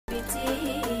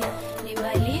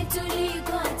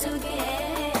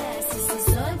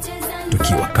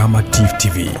tukiwa kama TIFF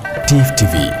TV. TIFF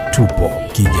TV, tupo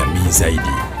kijamii zaidi.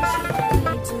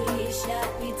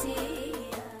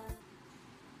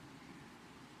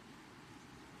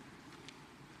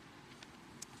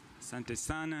 Asante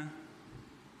sana.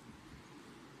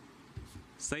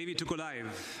 Sasa hivi tuko live.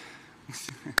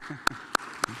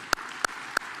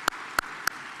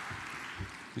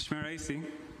 Mheshimiwa Rais,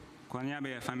 kwa niaba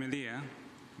ya familia,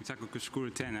 nataka kushukuru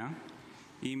tena.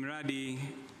 Hii mradi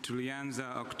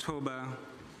tulianza Oktoba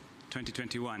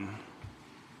 2021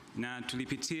 na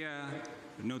tulipitia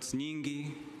notes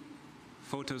nyingi,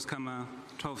 photos kama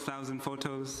 12,000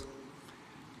 photos,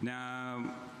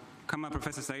 na kama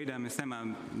Professor Saida amesema,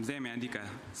 mzee ameandika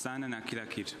sana na kila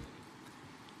kitu.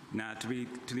 Na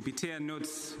tulipitia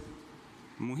notes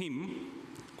muhimu.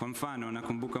 Kwa mfano,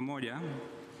 nakumbuka moja,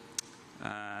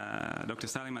 Dr.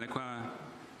 Salim alikuwa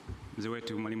mzee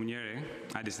wetu Mwalimu Nyerere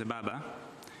Addis Ababa,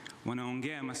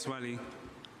 wanaongea maswali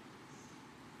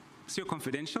sio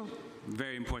confidential,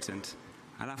 very important.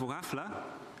 Alafu ghafla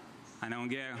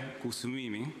anaongea kuhusu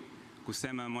mimi,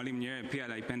 kusema Mwalimu Nyerere pia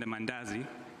anaipenda mandazi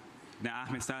na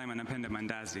Ahmed Salim anapenda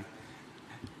mandazi.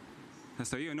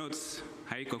 Sasa hiyo notes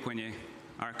haiko kwenye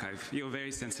archive. You're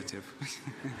very sensitive.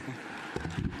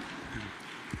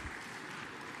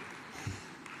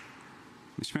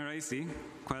 Mheshimiwa Rais,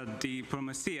 kwa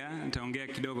diplomasia nitaongea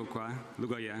kidogo kwa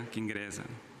lugha ya Kiingereza.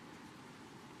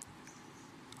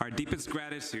 Our deepest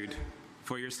gratitude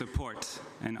for your support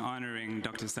and honoring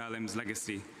Dr. Salim's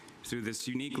legacy through this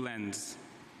unique lens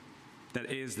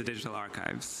that is the digital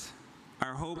archives.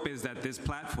 Our hope is that this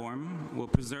platform will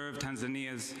preserve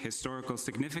Tanzania's historical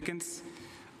significance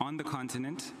on the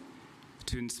continent,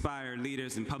 to inspire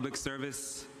leaders in public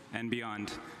service and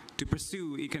beyond, to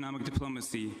pursue economic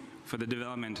diplomacy for the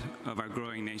development of our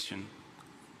growing nation.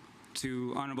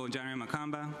 To Honorable January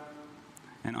Makamba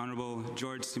and Honorable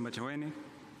George Simbachawene,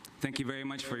 thank you very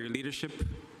much for your leadership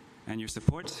and your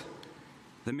support.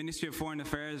 The Ministry of Foreign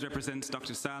Affairs represents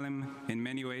Dr. Salim in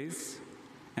many ways,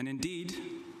 and indeed,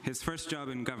 his first job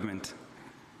in government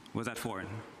was at Foreign.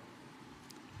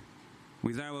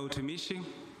 Wizara wa Utumishi,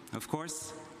 of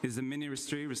course, is the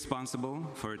ministry responsible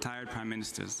for retired prime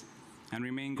ministers, and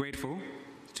remain grateful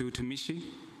to Utumishi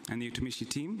and the Utumishi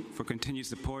team for continued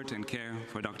support and care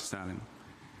for Dr. Salim.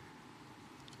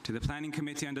 To the Planning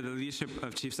Committee under the leadership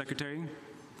of Chief Secretary,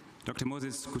 Dr.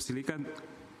 Moses Kusilika,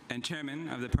 and Chairman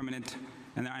of the Permanent,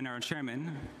 and our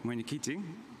Chairman, Mwenyekiti,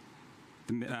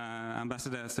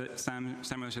 Ambassador Samuel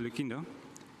Shalukindo,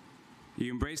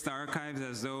 you embraced the archives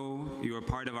as though you were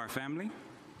part of our family.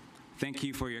 Thank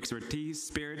you for your expertise,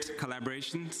 spirit,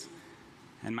 collaborations,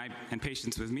 and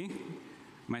patience with me.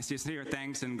 My sincere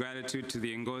thanks and gratitude to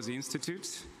the Ngozi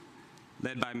Institute,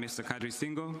 led by Mr. Kadri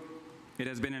Singo. It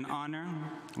has been an honor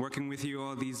working with you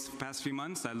all these past few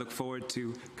months. I look forward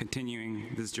to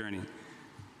continuing this journey.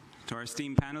 To our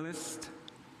esteemed panelists,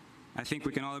 I think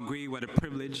we can all agree what a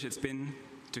privilege it's been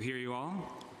to hear you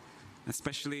all,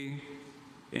 especially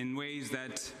in ways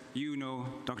that you know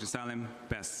Dr. Salim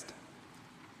best.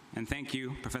 And thank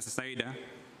you, Professor Saida,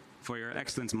 for your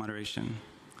excellent moderation.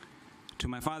 To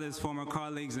my father's former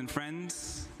colleagues and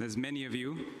friends, there's many of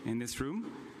you in this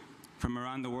room, from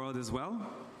around the world as well.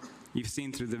 You've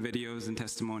seen through the videos and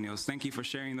testimonials. Thank you for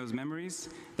sharing those memories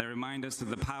that remind us of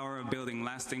the power of building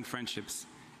lasting friendships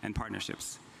and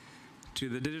partnerships. To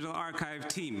the Digital Archive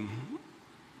team,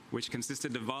 which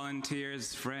consisted of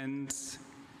volunteers, friends,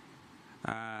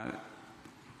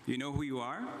 you know who you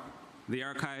are. The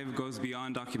archive goes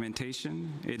beyond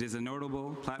documentation. It is a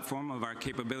notable platform of our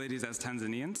capabilities as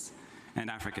Tanzanians and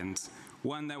Africans,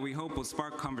 one that we hope will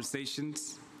spark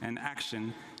conversations and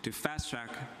action to fast-track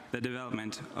the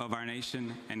development of our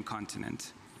nation and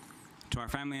continent. To our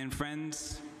family and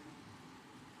friends,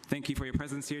 thank you for your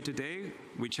presence here today.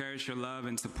 We cherish your love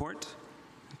and support.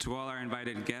 To all our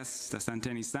invited guests,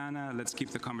 asanteni sana. Let's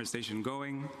keep the conversation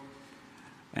going.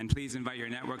 And please invite your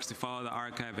networks to follow the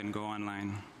archive and go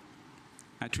online.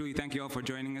 I truly thank you all for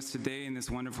joining us today in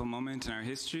this wonderful moment in our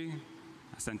history.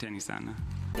 Asanteni sana.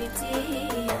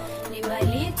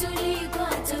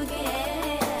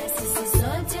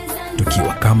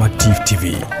 Tukiwa kama TIFF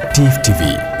TV. TIFF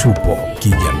TV, tupo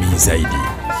kijamii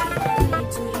zaidi.